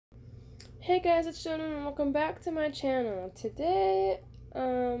Hey guys, it's Jonah and welcome back to my channel. Today,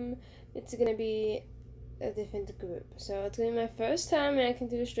 it's gonna be a different group. So it's gonna be my first time reacting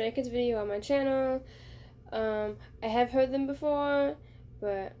to a Stray Kids video on my channel. I have heard them before,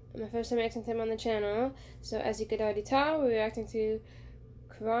 but my first time reacting to them on the channel. So as you could already tell, we're reacting to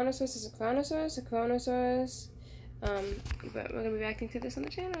chronosaurus. Is it chronosaurus? A chronosaurus. But we're gonna be reacting to this on the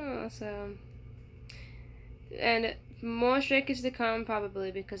channel. So, and more Stray Kids to come probably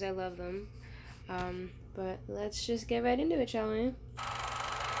because I love them. But let's just get right into it, shall we?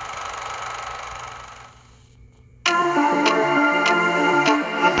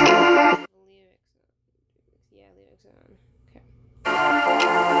 Lyrics on. Okay.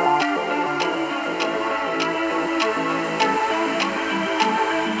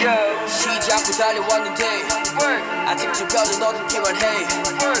 시작부터 달려왔는데 아직 주변은 어둡기만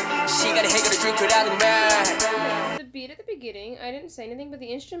해 시간이 해결해 줄 거라는 말. The beat at the beginning, I didn't say anything, but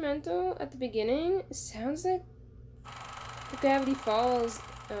the instrumental at the beginning sounds like the Gravity Falls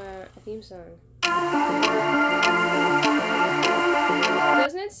theme song.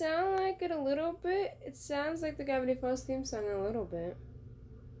 Doesn't it sound like it a little bit? It sounds like the Gravity Falls theme song a little bit.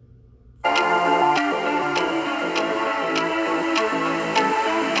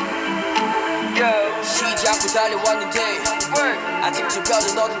 시작부터 달려왔는데 아직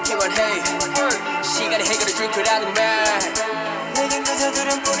주변은 어둡기만 해 시간이 해결해 줄 거라는 말. 내겐 그저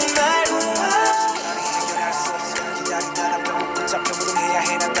두려움뿐인 말. 시간이 해결할 수 없어 기다린 사람도 붙잡혀 무동해야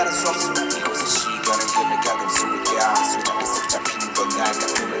해 난 다른 수 없어 이곳은 시간은 끝내가끔 숨을까 술 잡고 쏙 잡히는 건 날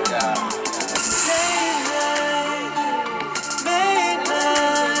같으니까. 매일 날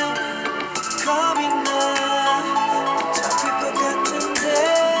겁이 나 붙잡힐 것 같은데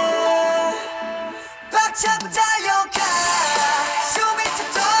자꾸 달려가 숨이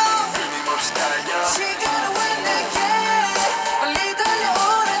차도 끊임없이 달려 시간은 왜 내게 빨리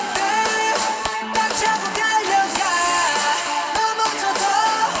달려오는데 딱 잡고 달려가 넘어져도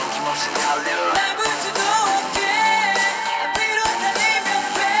끊임없이 달려 날 볼 수도 없게 앞뒤로 달리면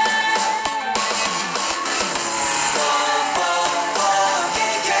돼.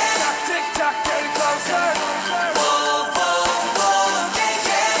 yeah, yeah. Tick tock, getting closer.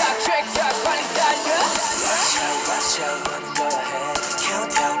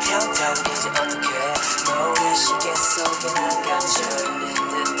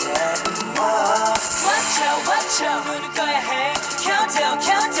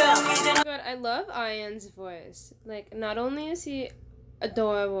 But I love Ian's voice. Like, not only is he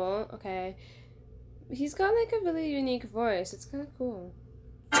adorable, okay, he's got like a really unique voice. It's kind of cool.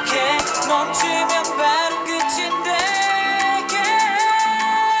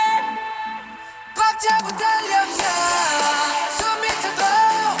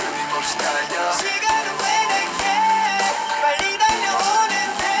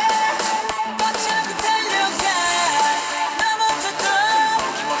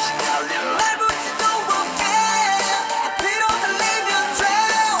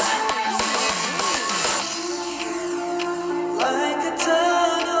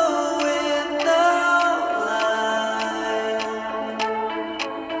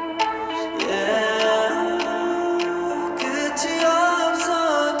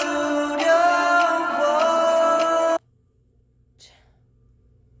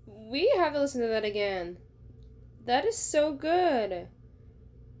 We have to listen to that again. That is so good.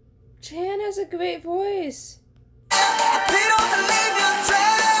 Chan has a great voice.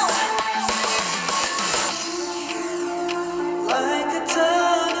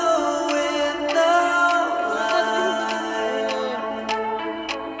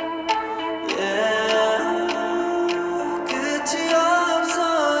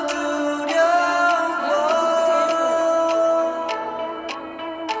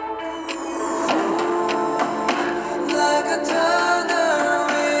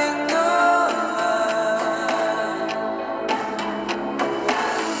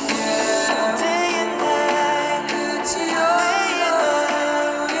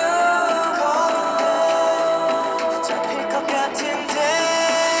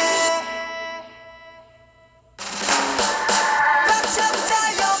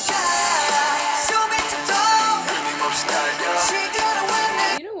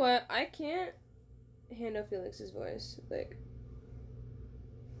 I can't handle Felix's voice. Like,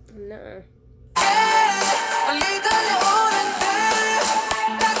 nuh-uh.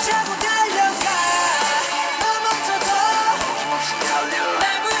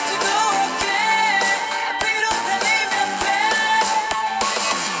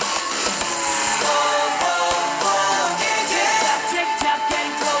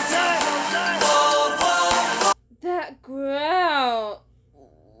 That growl.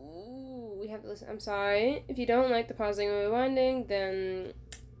 Ooh. listen, I'm sorry. If you don't like the pausing or rewinding, then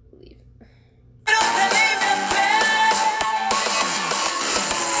leave.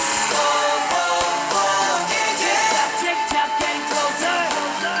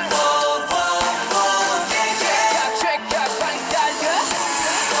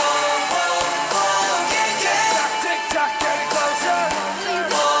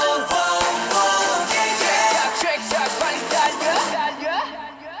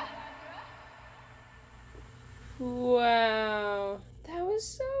 Wow, that was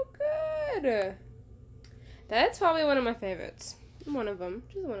so good. That's probably one of my favorites. One of them,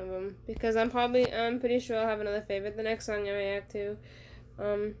 just one of them, because I'm pretty sure I'll have another favorite. The next song I react to,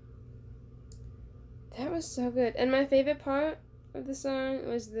 that was so good. And my favorite part of the song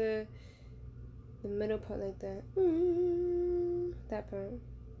was the middle part, like that. That part.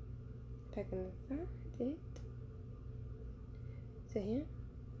 If I can find it. Is it here?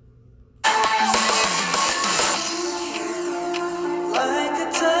 Like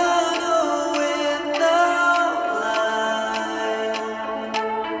a tunnel in the light.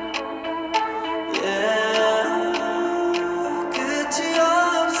 Yeah. 끝이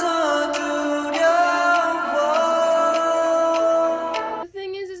없어 두려워. The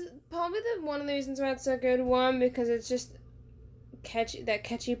thing is probably one of the reasons why it's so good. One, because it's just catchy, that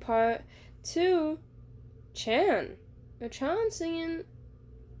catchy part. Two, Chan. Chan singing,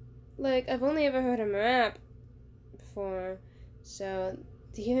 like, I've only ever heard him rap before. So,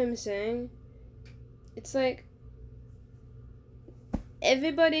 to hear him sing, it's like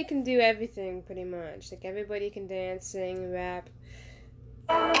everybody can do everything, pretty much. Like, everybody can dance, sing, rap.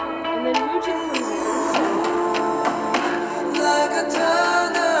 And then Woojin comes in. Like a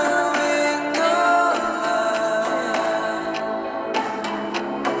tunnel in the light.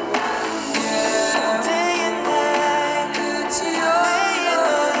 Yeah. Day and night. 끝이 없어.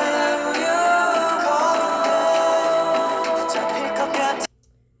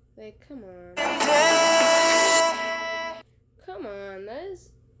 Like, come on. Come on, that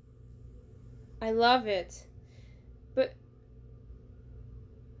is... I love it. But...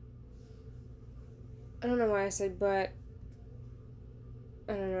 I don't know why I said but.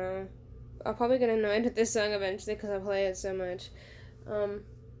 I don't know. I'll probably get annoyed with this song eventually because I play it so much.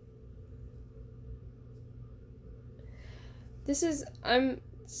 This is... I'm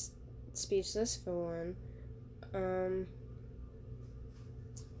speechless for one.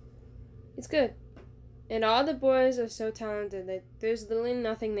 It's good. And all the boys are so talented. Like, there's literally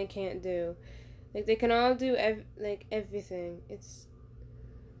nothing they can't do. Like, they can all do everything. It's...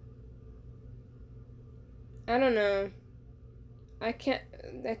 I don't know. I can't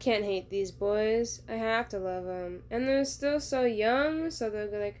hate these boys. I have to love them. And they're still so young, so they're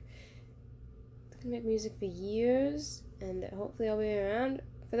like... They can make music for years. And hopefully I'll be around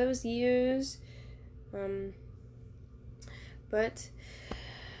for those years. But...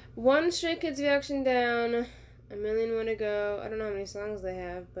 One Stray Kids reaction down, a million more to go. I don't know how many songs they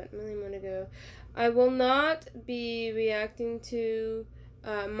have, but a million more to go. I will not be reacting to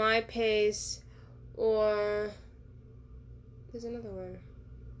My Pace or... There's another one,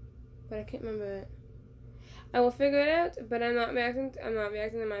 but I can't remember it. I will figure it out, but I'm not reacting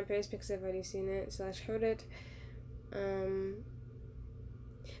to My Pace because I've already seen it / heard it.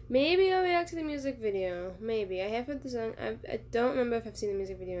 Maybe I'll react to the music video. Maybe. I have heard the song. I don't remember if I've seen the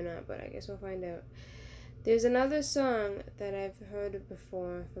music video or not, but I guess we'll find out. There's another song that I've heard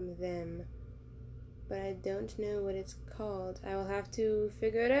before from them, but I don't know what it's called. I will have to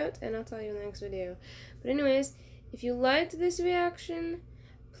figure it out, and I'll tell you in the next video. But anyways, if you liked this reaction,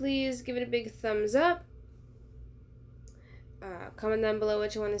 please give it a big thumbs up. Comment down below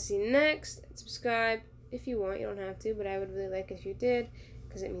what you want to see next. And subscribe if you want. You don't have to, but I would really like it if you did,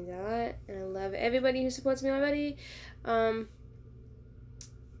 because it means a lot, and I love everybody who supports me already. I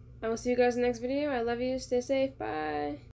will see you guys in the next video. I love you. Stay safe. Bye.